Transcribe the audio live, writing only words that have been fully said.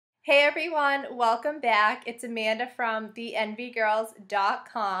Hey everyone, welcome back. It's Amanda from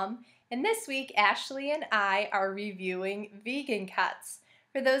theenvygirls.com, and this week Ashley and I are reviewing Vegan Cuts.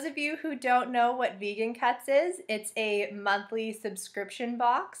 For those of you who don't know what Vegan Cuts is, it's a monthly subscription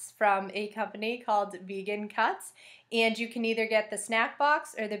box from a company called Vegan Cuts, and you can either get the snack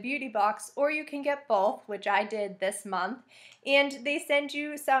box or the beauty box, or you can get both, which I did this month. And they send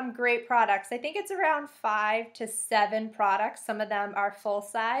you some great products. I think it's around 5 to 7 products. Some of them are full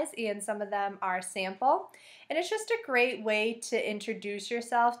size and some of them are sample. And it's just a great way to introduce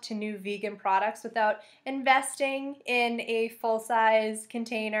yourself to new vegan products without investing in a full size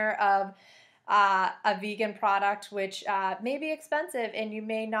container of a vegan product, which may be expensive and you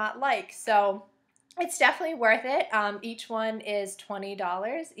may not like. So it's definitely worth it. Each one is $20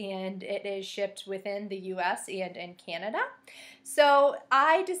 and it is shipped within the US and in Canada. So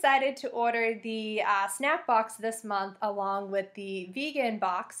I decided to order the snack box this month along with the vegan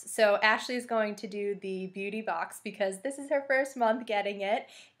box. So Ashley's going to do the beauty box because this is her first month getting it.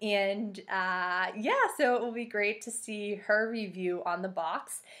 And yeah, so it will be great to see her review on the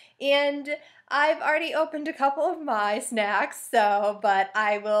box. And I've already opened a couple of my snacks, but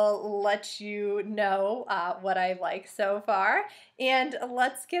I will let you know what I like so far. And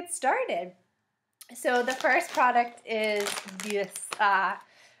let's get started. So the first product is this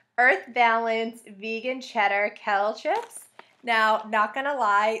Earth Balance Vegan Cheddar Kettle Chips. Now, not gonna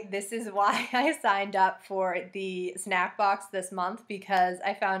lie, this is why I signed up for the snack box this month, because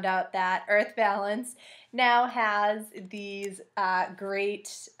I found out that Earth Balance now has these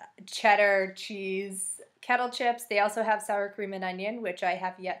great cheddar cheese kettle chips. They also have sour cream and onion, which I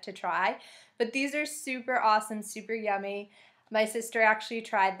have yet to try. But these are super awesome, super yummy. My sister actually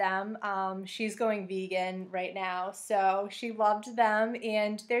tried them. She's going vegan right now, so she loved them,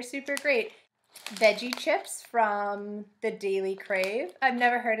 and they're super great. Veggie chips from the Daily Crave. I've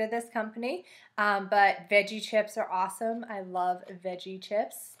never heard of this company, but veggie chips are awesome. I love veggie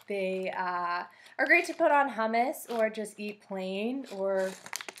chips. They are great to put on hummus or just eat plain or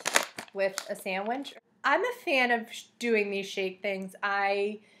with a sandwich. I'm a fan of doing these shake things.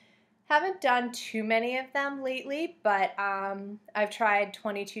 I haven't done too many of them lately, but I've tried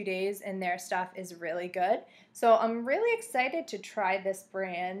 22 Days and their stuff is really good. So I'm really excited to try this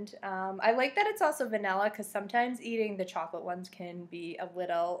brand. I like that it's also vanilla because sometimes eating the chocolate ones can be a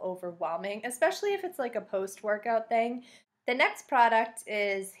little overwhelming, especially if it's like a post-workout thing. The next product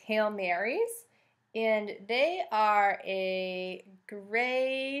is Hail Marys, and they are a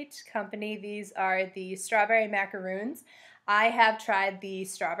great company. These are the strawberry macaroons. I have tried the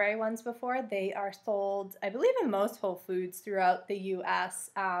strawberry ones before. They are sold, I believe, in most Whole Foods throughout the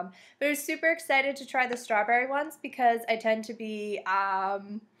US. But I was super excited to try the strawberry ones because I tend to be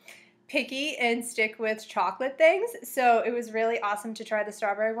picky and stick with chocolate things. So it was really awesome to try the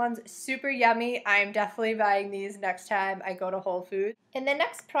strawberry ones. Super yummy. I'm definitely buying these next time I go to Whole Foods. And the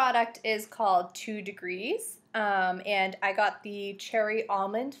next product is called 2 Degrees. And I got the cherry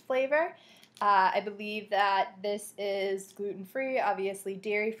almond flavor. I believe that this is gluten-free, obviously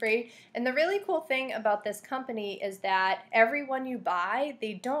dairy-free. And the really cool thing about this company is that every one you buy,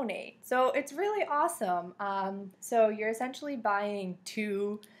 they donate. So it's really awesome. So you're essentially buying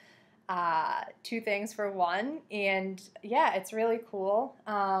two things for one. And yeah, it's really cool.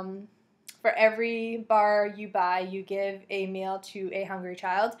 For every bar you buy, you give a meal to a hungry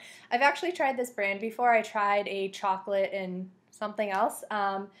child. I've actually tried this brand before. I tried a chocolate and something else,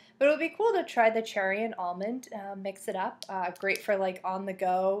 but it would be cool to try the cherry and almond, mix it up. Great for like on the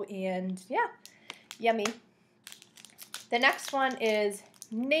go, and yeah, yummy. The next one is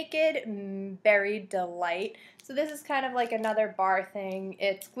Naked Berry Delight. So this is kind of like another bar thing.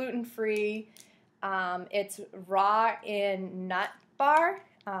 It's gluten-free. It's raw in nut bar.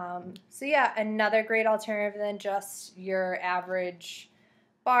 So yeah, another great alternative than just your average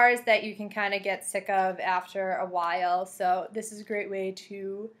bars that you can kind of get sick of after a while. So this is a great way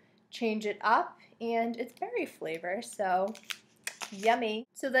to change it up, and it's berry flavor, so yummy.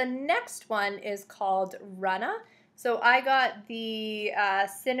 So the next one is called Runna. So I got the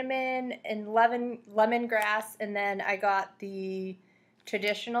cinnamon and lemongrass, and then I got the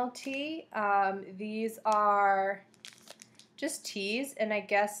traditional tea. These are just teas, and I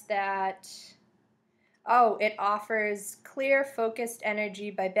guess that, oh, it offers clear, focused energy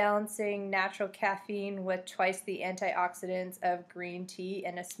by balancing natural caffeine with twice the antioxidants of green tea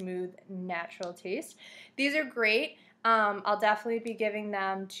and a smooth, natural taste. These are great. I'll definitely be giving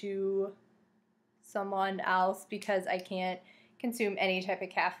them to someone else because I can't consume any type of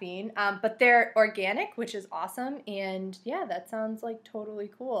caffeine, but they're organic, which is awesome, and yeah, that sounds like totally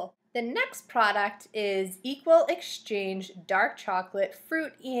cool. The next product is Equal Exchange Dark Chocolate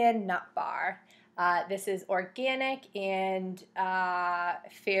Fruit and Nut Bar. This is organic and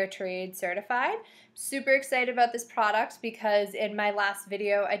fair trade certified. Super excited about this product because in my last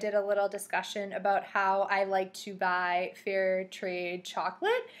video I did a little discussion about how I like to buy fair trade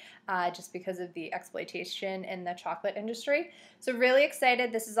chocolate. Just because of the exploitation in the chocolate industry. So really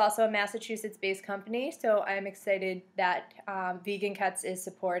excited. This is also a Massachusetts-based company, so I'm excited that Vegan Cuts is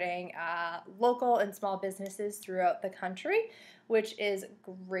supporting local and small businesses throughout the country, which is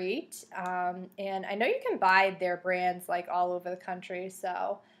great. And I know you can buy their brands like all over the country,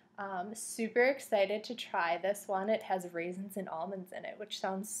 so super excited to try this one. It has raisins and almonds in it, which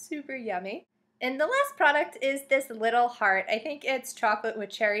sounds super yummy. And the last product is this little heart. I think it's chocolate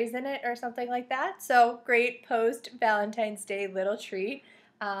with cherries in it or something like that. So great post-Valentine's Day little treat.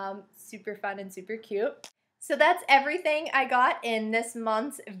 Super fun and super cute. So that's everything I got in this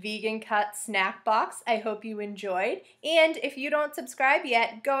month's Vegan Cut snack box. I hope you enjoyed. And if you don't subscribe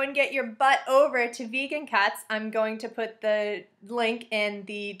yet, go and get your butt over to Vegan Cuts. I'm going to put the link in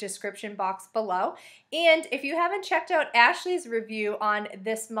the description box below. And if you haven't checked out Ashley's review on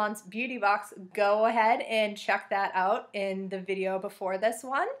this month's beauty box, go ahead and check that out in the video before this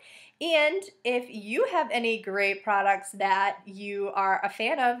one. And if you have any great products that you are a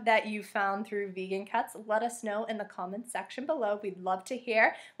fan of that you found through Vegan Cuts, let us know in the comments section below. We'd love to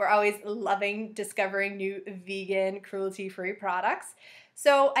hear. We're always loving discovering new vegan, cruelty-free products.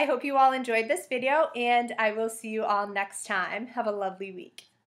 So I hope you all enjoyed this video, and I will see you all next time. Have a lovely week.